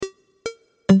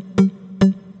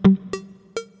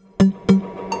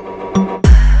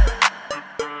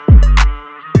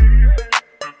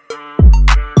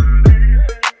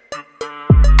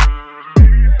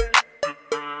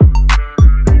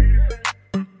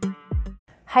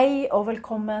Hei og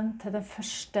velkommen til den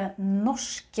første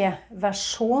norske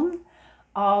versjonen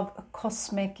av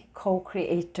Cosmic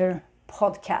Co-Creator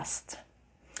podcast,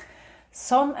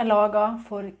 som laget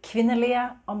for kvinnelige,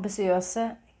 ambisiøse,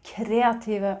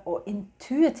 kreative og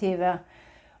intuitive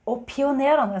og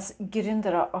pionerende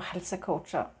gründere og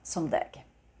helsecoacher som deg.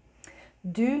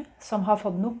 Du som har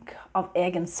fått nok av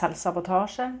egen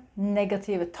selvsabotasje,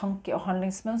 negative tanke- og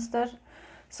handlingsmønster,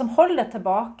 som holder deg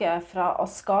tilbake fra å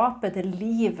skape det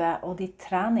livet og de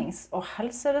trenings- og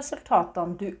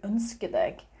helseresultatene du ønsker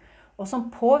deg, og som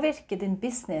påvirker din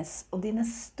business og dine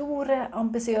store,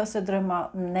 ambisiøse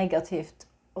drømmer negativt.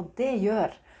 Og det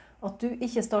gjør at du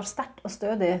ikke står sterkt og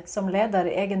stødig som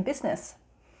leder i egen business.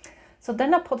 Så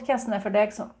denne podcasten for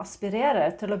deg som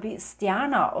aspirerer til å bli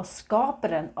stjerner og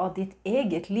skaperen av ditt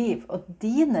eget liv og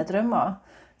dine drømmer,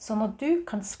 sånn at du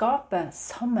kan skape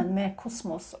sammen med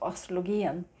kosmos og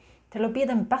astrologien til å bli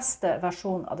den beste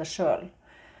versjonen av deg selv.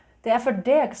 Det for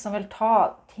deg som vil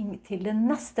ta ting til det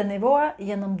neste nivået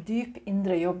gjennom dyp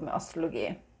indre jobb med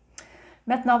astrologi.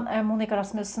 Mitt navn Monica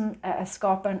Rasmussen, jeg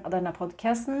skaperen av denne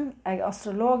podcasten. Jeg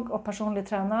astrolog og personlig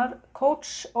trener,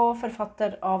 coach og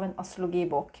forfatter av en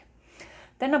astrologibok.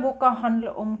 Denne boka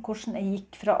handler om hvordan jeg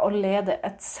gikk fra å lede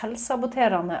et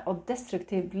selvsaboterende og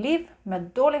destruktivt liv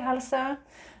med dårlig helse,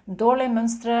 dårlige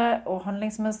mønstre og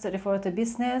handlingsmønster i forhold til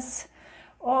business,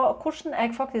 og hvordan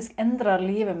jeg faktisk endret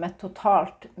livet mitt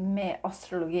totalt med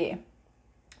astrologi.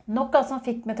 Noe som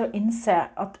fikk meg til å innse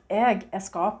at jeg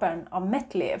skaperen av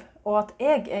mitt liv, og at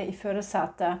jeg i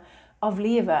førersetet av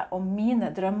livet og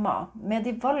mine drømmer med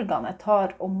de valgene jeg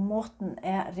tar og måten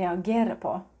jeg reagerer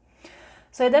på.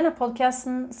 Så i denne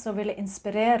podcasten så vil jeg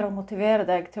inspirere og motivere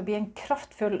deg til å bli en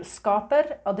kraftfull skaper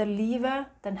av det livet,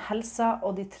 den helsa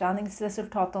og de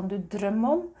treningsresultatene du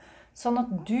drømmer om, sånn at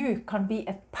du kan bli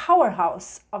et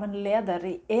powerhouse av en leder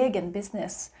i egen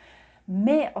business,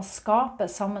 med å skape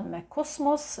sammen med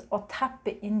kosmos og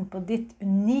tappe inn på ditt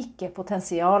unike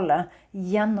potensiale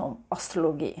gjennom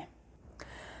astrologi.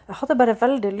 Jeg hadde bare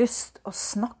veldig lyst å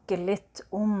snakke litt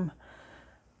om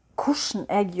hvordan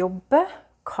jeg jobber,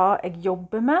 hva jeg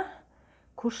jobber med,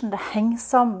 hvordan det henger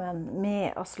sammen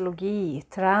med astrologi,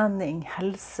 trening,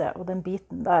 helse og den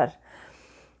biten der.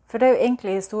 For det jo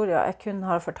egentlig historier jeg kun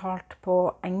har fortalt på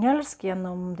engelsk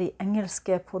gjennom de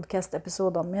engelske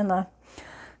podcast-episodene mine.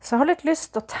 Så jeg har litt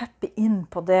lyst til å tappe inn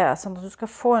på det, sånn at du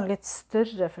skal få en litt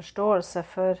større forståelse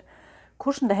for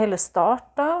hvordan det hele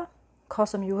startet, hva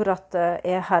som gjorde at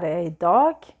jeg her i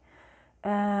dag,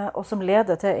 og som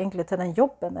leder til, egentlig, til den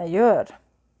jobben jeg gjør.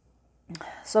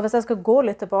 Så hvis jeg skal gå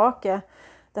litt tilbake,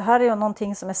 det her jo noen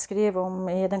ting som jeg skriver om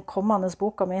i den kommende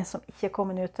boka mi, som ikke er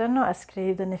kommet ut ennå. Jeg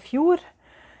skrev den i fjor,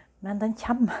 men den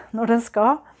kommer når den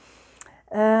skal.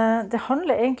 Det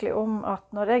handler egentlig om at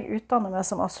når jeg utdannet meg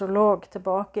som astrolog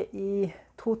tilbake i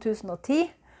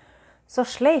 2010, så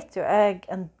sleit jo jeg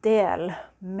en del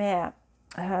med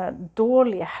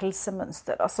dårlige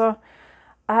helsemønster. Altså,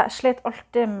 jeg sleit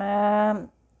alltid med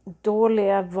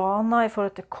dårlige vaner i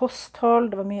forhold til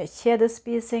kosthold. Det var mye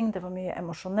kjedespising, det var mye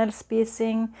emosjonell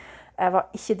spising. Jeg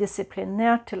var ikke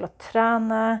disiplinert til å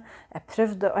trene. Jeg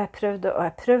prøvde og jeg prøvde og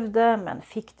jeg prøvde, men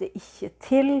fikk det ikke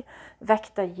til.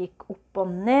 Vekta gikk opp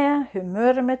og ned,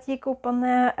 humøret mitt gikk opp og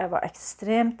ned. Jeg var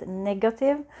ekstremt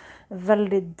negativ,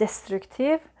 veldig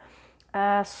destruktiv.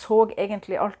 Jeg så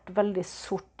egentlig alt veldig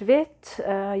sort-hvitt.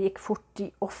 Jeg gikk fort i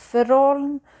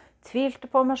offerrollen, tvilte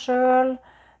på meg selv.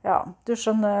 Ja, du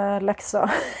skjønner leksa,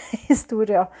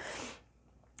 historier.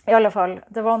 I alle fall,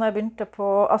 det var når jeg begynte på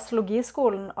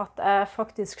astrologiskolen at jeg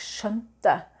faktisk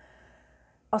skjønte,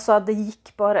 altså det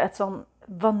gikk bare et sånn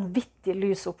vanvittig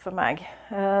lys opp for meg,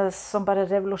 som bare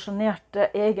revolusjonerte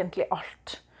egentlig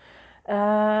alt.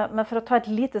 Men for å ta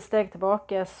et lite steg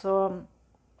tilbake, så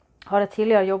har jeg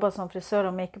tidligere jobbet som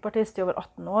frisør og make-up-artist i over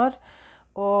 18 år,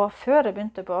 og før jeg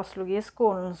begynte på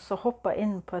astrologiskolen, så hoppet jeg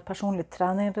inn på et personlig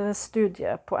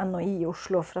treningsstudie på NHI i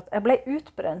Oslo, for at jeg ble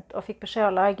utbrent og fikk beskjed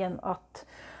av legen at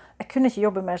jeg kunne ikke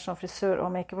jobbe mer som frisør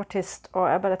og make-up-artist, og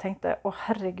jeg bare tenkte, å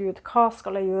herregud, hva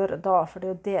skal jeg gjøre da? For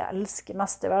det jo det jeg elsker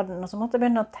mest i verden. Og så måtte jeg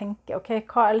begynne å tenke, ok,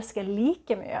 hva elsker jeg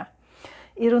like mye?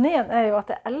 Ironien jo at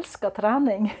jeg elsker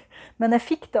trening, men jeg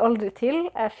fikk det aldri til.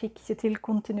 Jeg fikk ikke til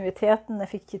kontinuiteten,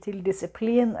 jeg fikk ikke til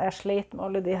disiplin. Jeg sleit med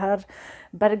alle de her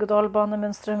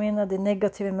berg-og-dal-banemønstrene mine, de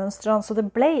negative mønstrene. Så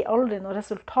det ble aldri noe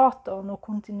resultat og noe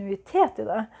kontinuitet i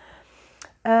det.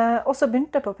 Og så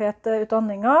begynte jeg på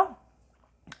PT-utdanningen,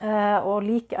 og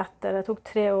like etter, jeg tok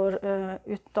 3 år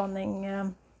utdanning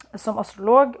som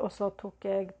astrolog, og så tok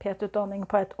jeg PT-utdanning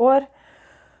på 1 år.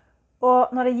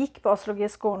 Og når jeg gikk på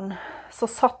astrologiskolen, så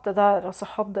satt jeg der og så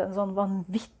hadde en sånn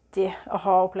vanvittig vanvittig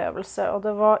aha-opplevelse, og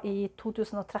det var i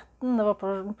 2013, det var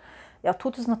på,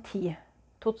 2010.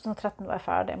 2013 var jeg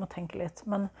ferdig, jeg må tenke litt,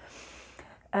 men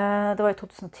det var i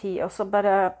 2010, og så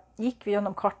bare gikk vi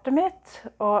gjennom kartet mitt,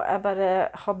 og jeg bare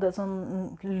hadde et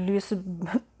sånn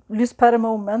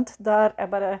lyspære-moment, der jeg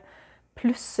bare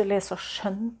plutselig så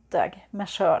skjønte jeg meg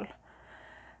selv.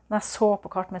 Når jeg så på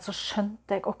kartet mitt, så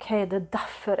skjønte jeg, ok, det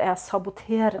derfor jeg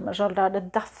saboterer meg selv der,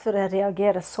 det derfor jeg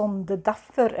reagerer sånn, det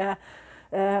derfor jeg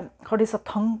har disse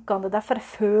tankene, det derfor jeg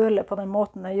føler på den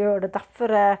måten jeg gjør, det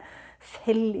derfor jeg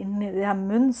faller inn i de her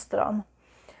mønstrene.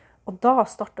 Og da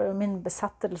startet jo min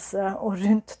besettelse og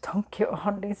rundt tanke- og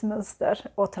handlingsmønster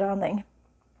og trening.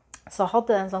 Så jeg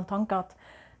hadde en sånn tanke at,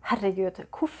 herregud,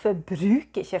 hvorfor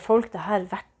bruker ikke folk det her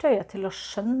verktøyet til å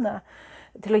skjønne,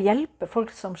 til å hjelpe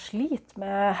folk som sliter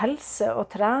med helse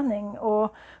og trening,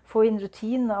 og få inn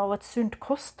rutiner og et sunt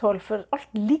kosthold, for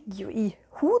alt ligger jo i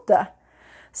hodet.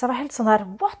 Så jeg var helt sånn her,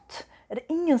 what? Er det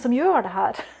ingen som gjør det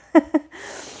her?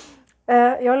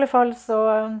 I alle fall så,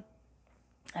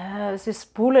 hvis vi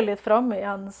spoler litt frem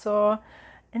igjen, så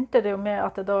endte det jo med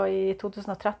at jeg da i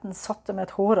 2013 satte meg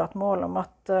et hårete mål om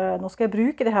at nå skal jeg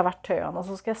bruke de her verktøyene, og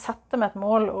så skal jeg sette meg et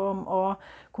mål om å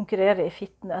konkurrere i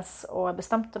fitness, og jeg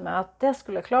bestemte meg at det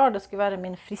skulle jeg klare, det skulle være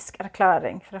min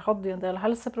friskerklæring, for jeg hadde jo en del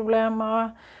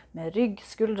helseproblemer med rygg,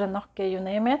 skuldre, nakke, you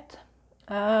name it.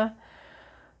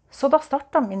 Så da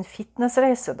startet min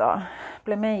fitnessreise da,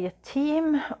 ble med i et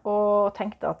team og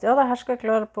tenkte at ja, det her skal jeg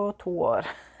klare på 2 år.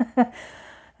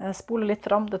 Jeg spoler litt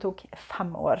frem, det tok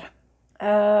 5 år.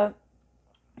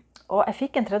 Og jeg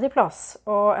fikk en 3. plass,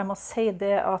 og jeg må si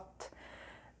det at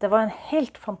det var en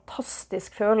helt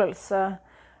fantastisk følelse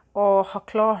å ha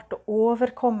klart å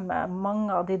overkomme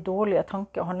mange av de dårlige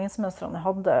tanke- og handlingsmønstrene jeg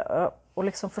hadde, og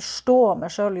liksom forstå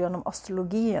meg selv gjennom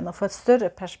astrologien og få et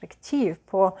større perspektiv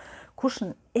på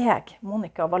hvordan jeg,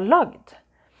 Monica, var lagd.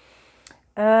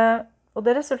 Og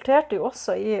det resulterte jo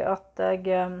også i at jeg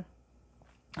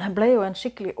ble jo en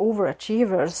skikkelig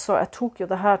overachiever, så jeg tok jo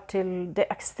det her til det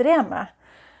ekstreme.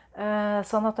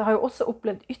 Sånn at jeg har jo også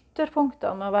opplevd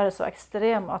ytterpunktene med å være så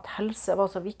ekstrem at helse var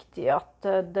så viktig,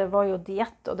 at det var jo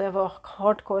diett, og det var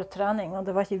hardcore trening, og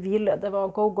det var ikke hvile, det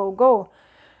var go, go, go.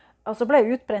 Og så ble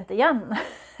jeg utbrent igjen.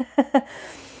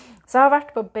 Så jeg har vært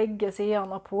på begge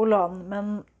sidene av polene, men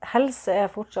helse er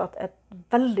fortsatt et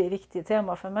veldig viktig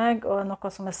tema for meg, og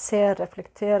noe som jeg ser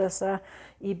reflektere seg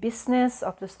i business,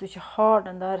 at hvis du ikke har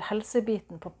den der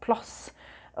helsebiten på plass,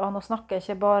 og nå snakker jeg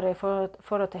ikke bare i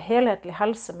forhold til helhetlig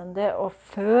helse, men det å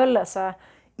føle seg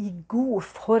i god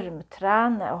form,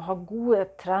 trene og ha gode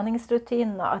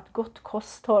treningsrutiner, et godt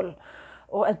kosthold,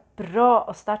 og et bra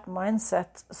og sterkt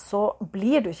mindset, så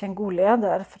blir du ikke en god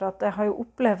leder, for at jeg har jo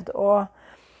opplevd å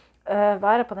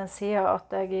være på den siden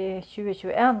at jeg i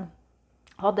 2021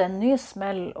 hadde en ny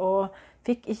smell og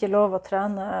fikk ikke lov å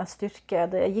trene styrke.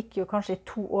 Det gikk jo kanskje i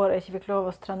 2 år jeg ikke fikk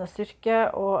lov å trene styrke,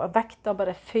 og vekta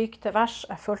bare føyk til værs.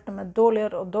 Jeg følte meg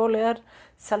dårligere og dårligere.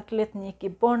 Selvtilliten gikk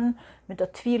i bånd, begynte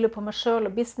å tvile på meg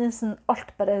selv og businessen.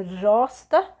 Alt bare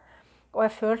raste, og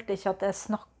jeg følte ikke at jeg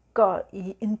snakket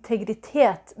i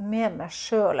integritet med meg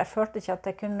selv. Jeg følte ikke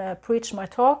at jeg kunne preach my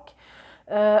talk,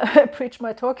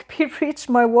 preach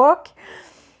my walk.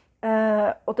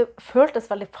 Og det føltes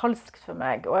veldig falskt for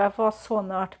meg, og jeg var så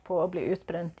nært på å bli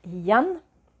utbrent igjen.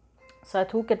 Så jeg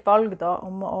tok et valg da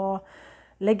om å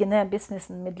legge ned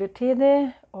businessen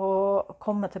midlertidig og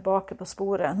komme tilbake på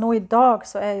sporet. Nå i dag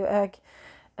så er jo jeg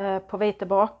på vei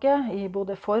tilbake i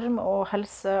både form og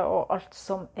helse og alt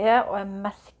som er, og jeg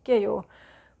merker jo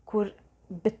hvor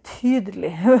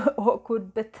betydelig og hvor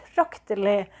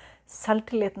betraktelig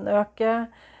selvtilliten øker,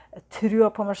 trua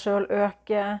på meg selv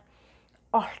øker,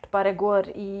 alt bare går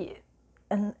i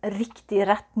en riktig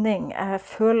retning. Jeg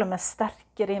føler meg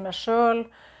sterkere i meg selv,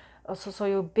 altså, så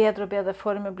jo bedre og bedre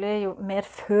form jeg blir, jo mer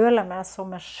føler jeg meg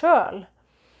som meg selv.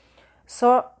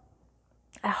 Så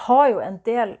jeg har jo en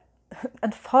del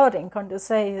erfaring, kan du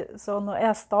si, så når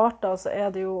jeg startet, så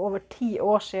er det jo over 10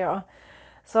 år siden.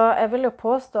 Så jeg vil jo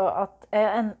påstå at jeg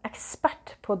er en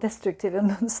ekspert på destruktive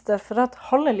mønster, for at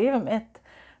halve livet mitt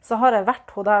så har jeg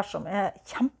vært hun der som er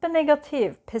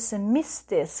kjempenegativ,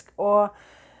 pessimistisk og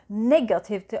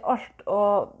negativ til alt,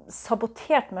 og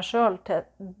sabotert meg selv til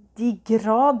de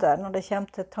grader når det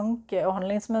kommer til tanke- og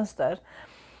handlingsmønster.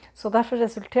 Så derfor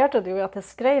resulterte det jo i at jeg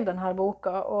skrev denne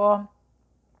boka,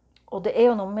 og det er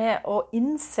jo noe med å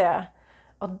innse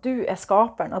at du er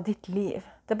skaperen av ditt liv.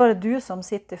 Det er bare du som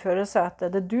sitter i førersetet,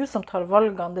 det er du som tar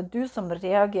valgene, det er du som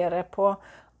reagerer på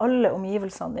alle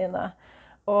omgivelsene dine.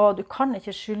 Og du kan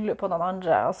ikke skylde på den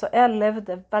andre. Altså, jeg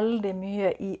levde veldig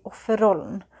mye i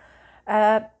offerrollen.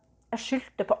 jeg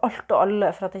skyldte på alt og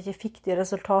alle for at jeg ikke fikk de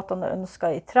resultatene jeg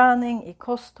ønsket i trening, i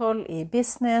kosthold, i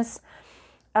business.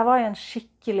 Jeg var i en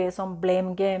skikkelig sånn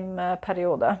blame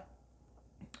game-periode.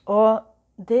 Og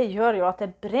det gjør jo at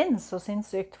jeg brenner så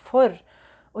sinnssykt for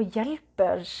å hjelpe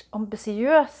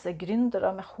ambisiøse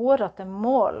gründere med hårete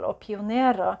mål og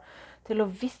pionerer til å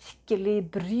virkelig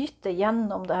bryte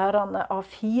gjennom det her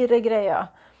A4-greia.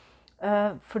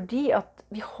 Fordi at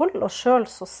vi holder oss selv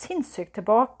så sinnssykt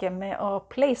tilbake med å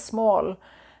play small,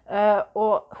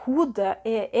 og hodet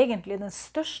er egentlig den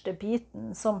største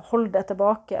biten som holder det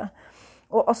tilbake.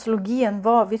 Og astrologien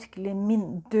var virkelig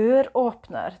min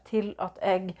døråpner til at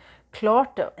jeg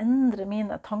klarte å endre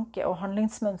mine tanke- og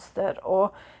handlingsmønster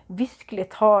og virkelig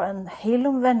ta en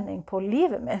helomvending på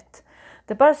livet mitt.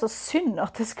 Det er bare så synd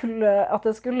at det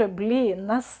skulle bli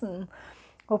nesten,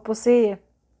 håper å si,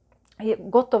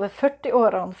 godt over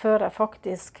 40-årene før jeg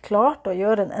faktisk klarte å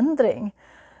gjøre en endring.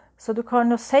 Så du kan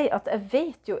jo si at jeg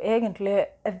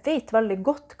vet veldig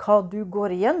godt hva du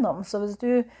går igjennom. Så hvis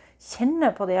du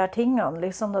kjenner på de her tingene,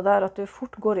 liksom det der at du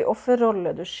fort går i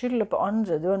offerrolle, du skylder på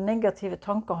andre, du har negative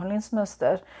tanker og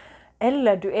handlingsmønster,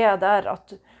 eller du er der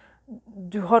at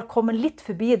du har kommet litt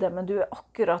forbi det, men du er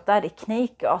akkurat der i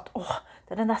kneiket at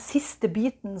det er den der siste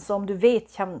biten som du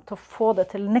vet kommer til å få det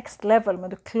til next level,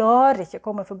 men du klarer ikke å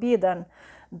komme forbi den.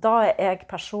 Da er jeg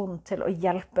personen til å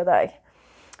hjelpe deg.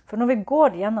 For når vi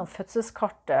går gjennom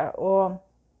fødselskartet og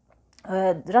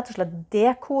rett og slett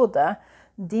dekoder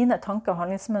dine tanker og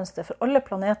handlingsmønster, for alle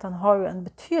planetene har jo en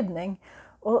betydning,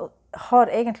 og har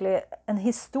egentlig en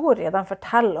historie de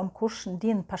forteller om hvordan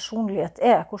din personlighet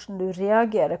er, hvordan du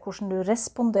reagerer, hvordan du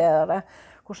responderer,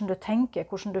 hvordan du tenker,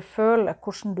 hvordan du føler,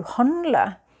 hvordan du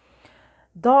handler.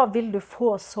 Da vil du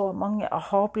få så mange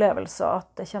aha-opplevelser at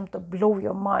det kommer til å blow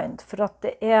your mind, for at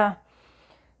det er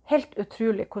helt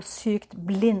utrolig hvor sykt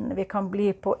blind vi kan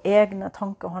bli på egne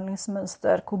tanker og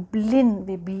handlingsmønster, hvor blind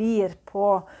vi blir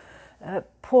på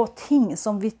ting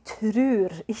som vi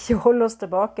tror ikke holder oss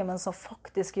tilbake, men som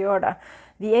faktisk gjør det.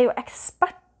 Vi er jo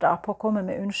eksperter på å komme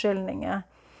med unnskyldninger.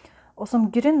 Og som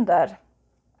gründer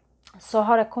så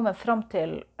har jeg kommet frem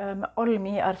til, med all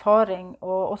min erfaring,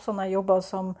 og også når jeg jobbet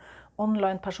som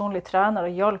online personlig trener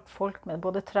og hjalp folk med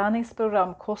både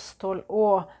treningsprogram, kosthold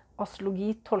og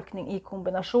astrologitolkning i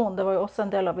kombinasjon. Det var jo også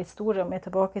en del av historien min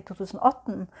tilbake i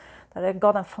 2018, der jeg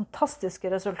ga dem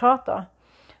fantastiske resultater.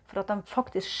 For at de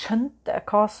faktisk skjønte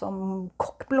hva som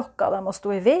kokkblokka dem og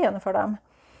stod i veien for dem.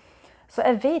 Så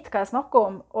jeg vet hva jeg snakker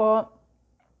om, og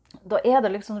da er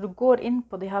det liksom når du går inn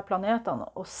på de her planetene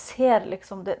og ser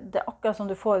liksom, det er akkurat som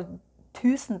du får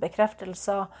 1000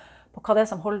 bekreftelser på hva det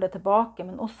er som holder deg tilbake,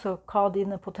 men også hva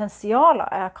dine potensialer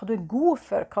er, hva du er god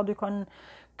for, hva du kan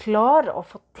klare å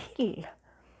få til.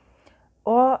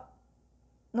 Og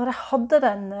når jeg hadde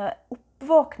den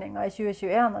oppvåkningen i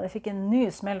 2021, når jeg fikk en ny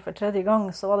smell for 3. gang,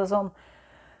 så var det sånn,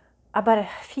 jeg bare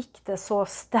fikk det så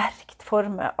sterkt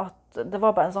for meg at det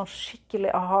var bare en sånn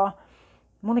skikkelig aha.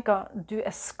 Monica, du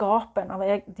er skaperen av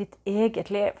ditt eget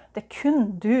liv. Det er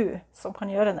kun du som kan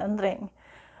gjøre en endring.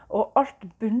 Og alt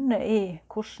bunner i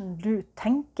hvordan du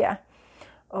tenker.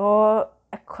 Og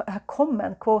jeg kom med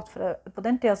en quote, for på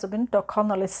den tiden så begynte jeg å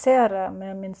kanalisere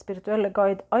med min spirituelle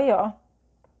guide Aya,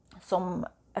 som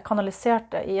jeg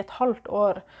kanaliserte i et halvt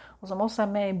år, og som også er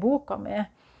med i boka mi,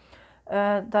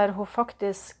 der hun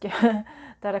faktisk,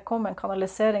 der jeg kom med en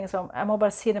kanalisering som, jeg må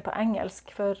bare si det på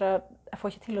engelsk, for jeg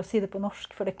får ikke til å si det på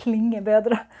norsk, for det klinger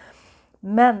bedre.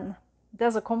 Men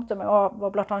det som kom til meg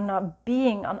var blant annet,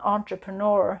 being an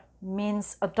entrepreneur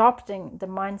means adopting the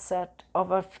mindset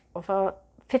of a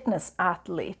fitness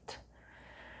athlete.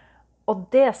 Og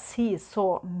det sier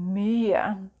så mye,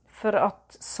 for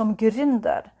at som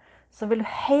gründer, så vil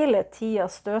du hele tiden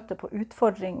støte på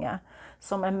utfordringer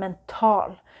som er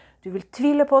mental. Du vil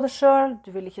tvile på deg selv,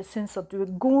 du vil ikke synes at du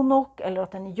er god nok, eller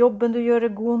at den jobben du gjør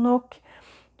er god nok.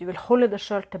 Du vil holde deg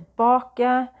selv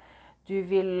tilbake, du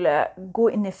vil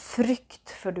gå inn i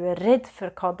frykt, for du er redd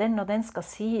for hva den og den skal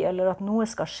si, eller at noe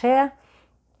skal skje.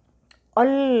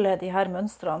 Alle de her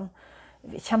mønstrene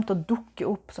kommer til å dukke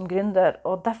opp som gründer,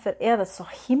 og derfor er det så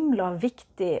himla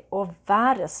viktig å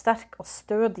være sterk og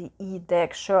stødig i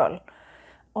deg selv.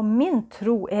 Og min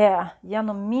tro er,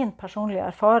 gjennom min personlige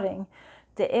erfaring,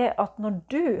 det er at når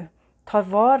du tar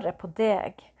vare på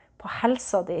deg, på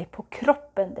helsa di, på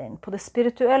kroppen din, på det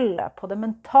spirituelle, på det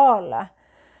mentale,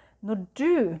 når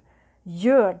du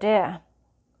gjør det,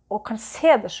 og kan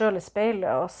se deg selv i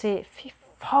speilet og si, fy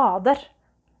fader,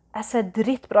 jeg ser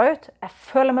dritbra ut, jeg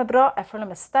føler meg bra, jeg føler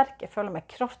meg sterk, jeg føler meg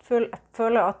kraftfull, jeg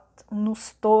føler at nå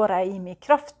står jeg i min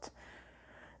kraft.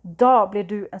 Da blir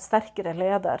du en sterkere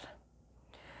leder.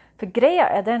 For greia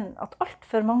den at alt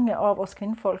for mange av oss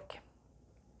kvinnfolk,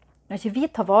 når ikke vi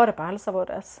tar vare på helsa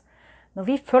vår, når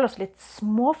vi føler oss litt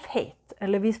småfeit,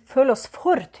 eller vi føler oss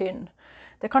for tynn,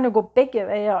 det kan jo gå begge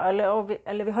veier,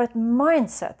 eller vi har et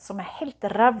mindset som helt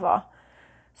ræva,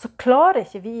 så klarer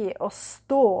ikke vi å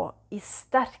stå i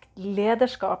sterkt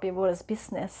lederskap i vår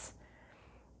business.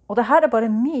 Og det her bare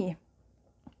min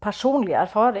personlige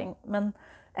erfaring, men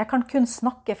jeg kan kun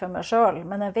snakke for meg selv,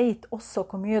 men jeg vet også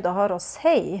hvor mye det har å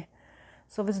si.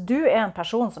 Så hvis du en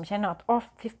person som kjenner at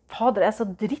fy fader, jeg så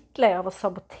drittlei av å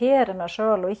sabotere meg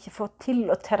selv, og ikke få til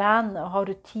å trene, og ha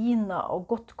rutiner og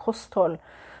godt kosthold,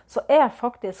 så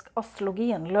faktisk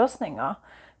astrologien løsningen.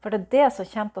 For det det som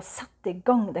kommer til å sette i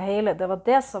gang det hele. Det var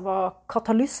det som var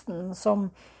katalysten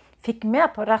som fikk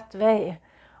meg på rett vei.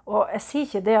 Og jeg sier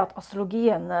ikke det at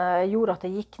astrologien gjorde at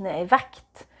jeg gikk ned i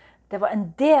vekt. Det var en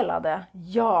del av det,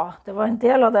 ja. Det var en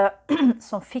del av det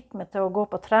som fikk meg til å gå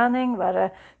på trening,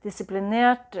 være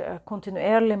disiplinert,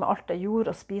 kontinuerlig med alt jeg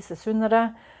gjorde, og spise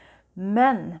sunnere.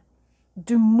 Men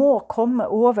du må komme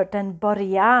over den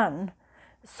barrieren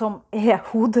som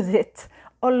hodet ditt.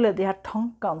 Alle de her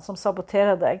tankene som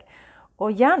saboterer deg.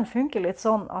 Og hjernen funker litt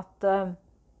sånn at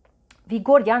vi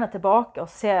går gjerne tilbake og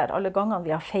ser alle gangene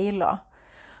vi har feilet.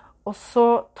 Og så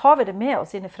tar vi det med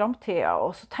oss inn i fremtiden,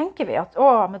 og så tenker vi at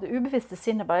med det ubevisste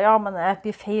sinnet bare, ja, men jeg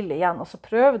blir feil igjen. Og så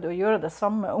prøver du å gjøre det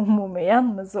samme om og om igjen,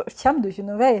 men så kommer du ikke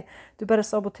noen vei. Du bare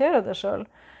saboterer det selv.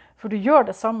 For du gjør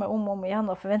det samme om og om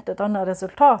igjen og forventer et annet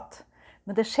resultat.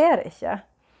 Men det skjer ikke.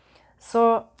 Så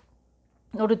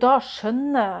når du da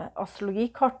skjønner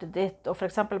astrologikartet ditt, og for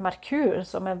eksempel Merkur,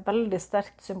 som veldig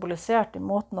sterkt symbolisert i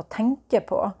måten å tenke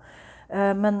på,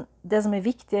 men det som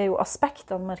viktig jo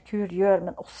aspektene Merkur gjør,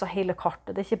 men også hele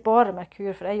kartet. Det ikke bare Merkur,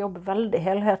 for jeg jobber veldig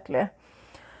helhetlig.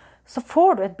 Så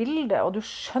får du et bilde, og du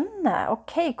skjønner,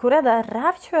 ok, hvor det jeg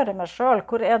revkjører meg selv?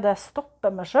 Hvor det jeg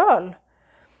stopper meg selv?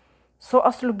 Så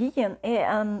astrologien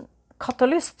en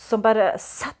katalyst som bare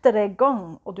setter deg i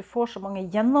gang, og du får så mange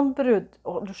gjennombrudd,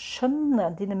 og du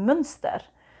skjønner dine mønster.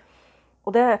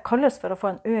 Og det kalles for å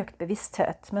få en økt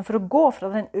bevissthet. Men for å gå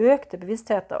fra den økte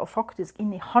bevisstheten og faktisk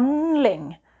inn i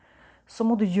handling, så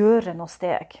må du gjøre noe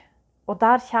steg. Og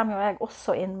der kommer jo jeg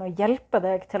også inn med å hjelpe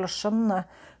deg til å skjønne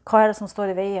hva det som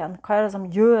står i veien. Hva det som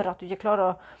gjør at du ikke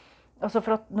klarer å... Altså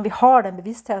for at når vi har den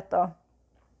bevisstheten,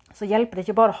 så hjelper det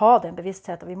ikke bare å ha den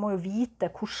bevisstheten. Vi må jo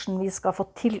vite hvordan vi skal få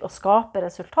til å skape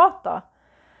resultater.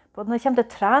 Både når det kommer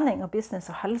til trening og business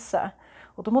og helse.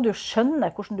 Og da må du jo skjønne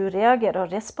hvordan du reagerer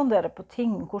og responderer på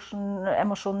ting, hvordan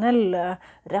emosjonelle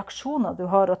reaksjoner du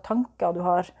har og tanker du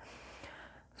har.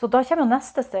 Så da kommer jo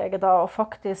neste steg da, å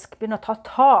faktisk begynne å ta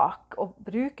tak og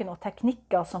bruke noen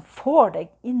teknikker som får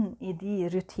deg inn i de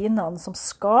rutinene som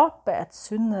skaper et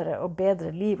sunnere og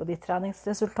bedre liv og de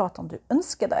treningsresultatene du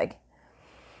ønsker deg.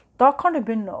 Da kan du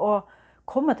begynne å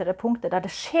komme til det punktet der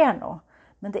det skjer noe,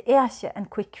 men det ikke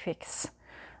en quick fix.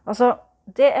 Altså,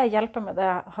 det jeg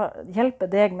hjelper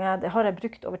deg med, det har jeg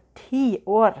brukt over 10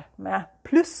 år med,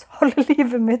 pluss halve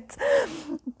livet mitt,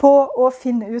 på å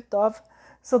finne ut av.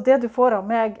 Så det du får av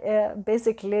meg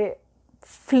basically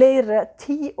flere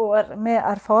 10 år med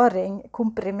erfaring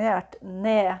komprimert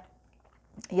ned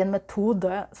i en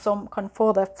metode som kan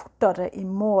få deg fortere i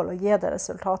mål og gi deg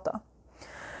resultater.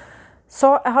 Så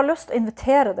jeg har lyst til å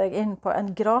invitere deg inn på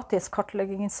en gratis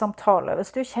kartleggingssamtale.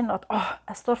 Hvis du kjenner at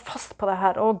jeg står fast på det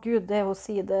her, Gud, det hun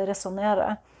sier, det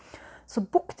resonerer, så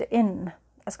bok det inn.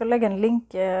 Jeg skal legge en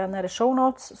link nede i show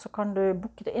notes, så kan du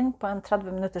boke det inn på en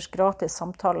 30 minutters gratis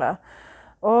samtale.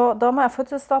 Og da må jeg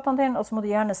fødselsdataen din, og så må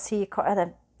du gjerne si hva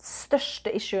den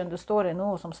største issuen du står i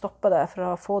nå som stopper deg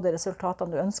for å få de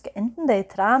resultatene du ønsker. Enten det i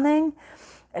trening,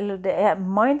 eller det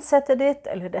mindsetet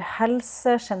ditt, eller det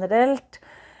helse generelt.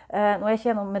 Nå jeg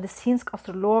ikke noen medisinsk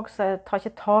astrolog, så jeg tar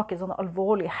ikke tak i sånne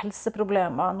alvorlige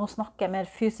helseproblemer. Nå snakker jeg mer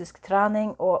fysisk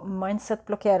trening og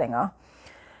mindset-blokkeringer.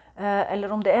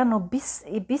 Eller om det noe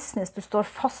i business, du står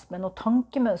fast med noe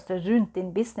tankemønster rundt din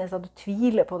business, at du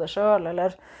tviler på det selv,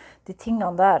 eller de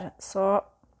tingene der. Så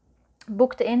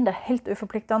bok det inn, det helt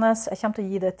uforpliktende. Jeg kommer til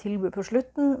å gi det et tilbud på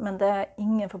slutten, men det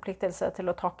ingen forpliktelse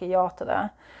til å takke ja til det.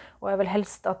 Og jeg vil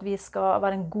helst at vi skal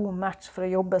være en god match for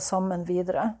å jobbe sammen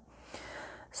videre.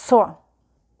 Så,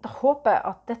 da håper jeg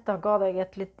at dette ga deg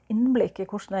et litt innblikk i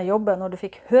hvordan jeg jobber når du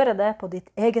fikk høre det på ditt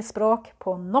eget språk,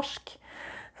 på norsk.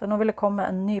 For nå vil det komme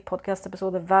en ny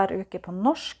podcast-episode hver uke på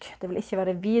norsk. Det vil ikke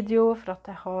være video, for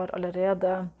at jeg har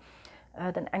allerede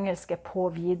den engelske på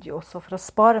video. Så for å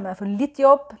spare meg for litt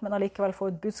jobb, men allikevel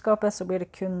få ut budskapet, så blir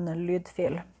det kun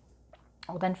lydfil.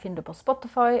 Og den finner du på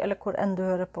Spotify, eller hvor enn du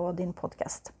hører på din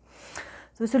podcast.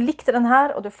 Så hvis du likte den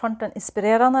her, og du fant den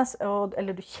inspirerende,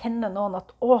 eller du kjenner noen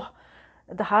at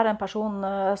det her en person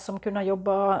som kunne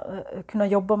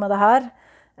jobbe med det her,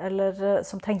 eller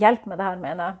som trenger hjelp med det her,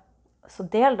 mener jeg. Så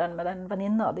del den med den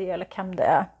venninna di, eller hvem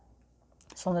det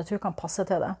som du tror kan passe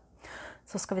til det.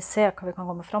 Så skal vi se hva vi kan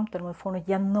komme frem til, om vi får noe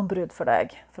gjennombrudd for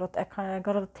deg. For at jeg kan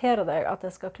garantere deg at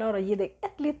jeg skal klare å gi deg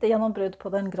et lite gjennombrudd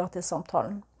på den gratis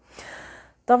samtalen.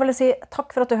 Da vil jeg si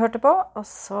takk for at du hørte på, og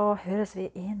så høres vi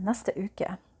i neste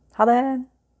uke. Ha det!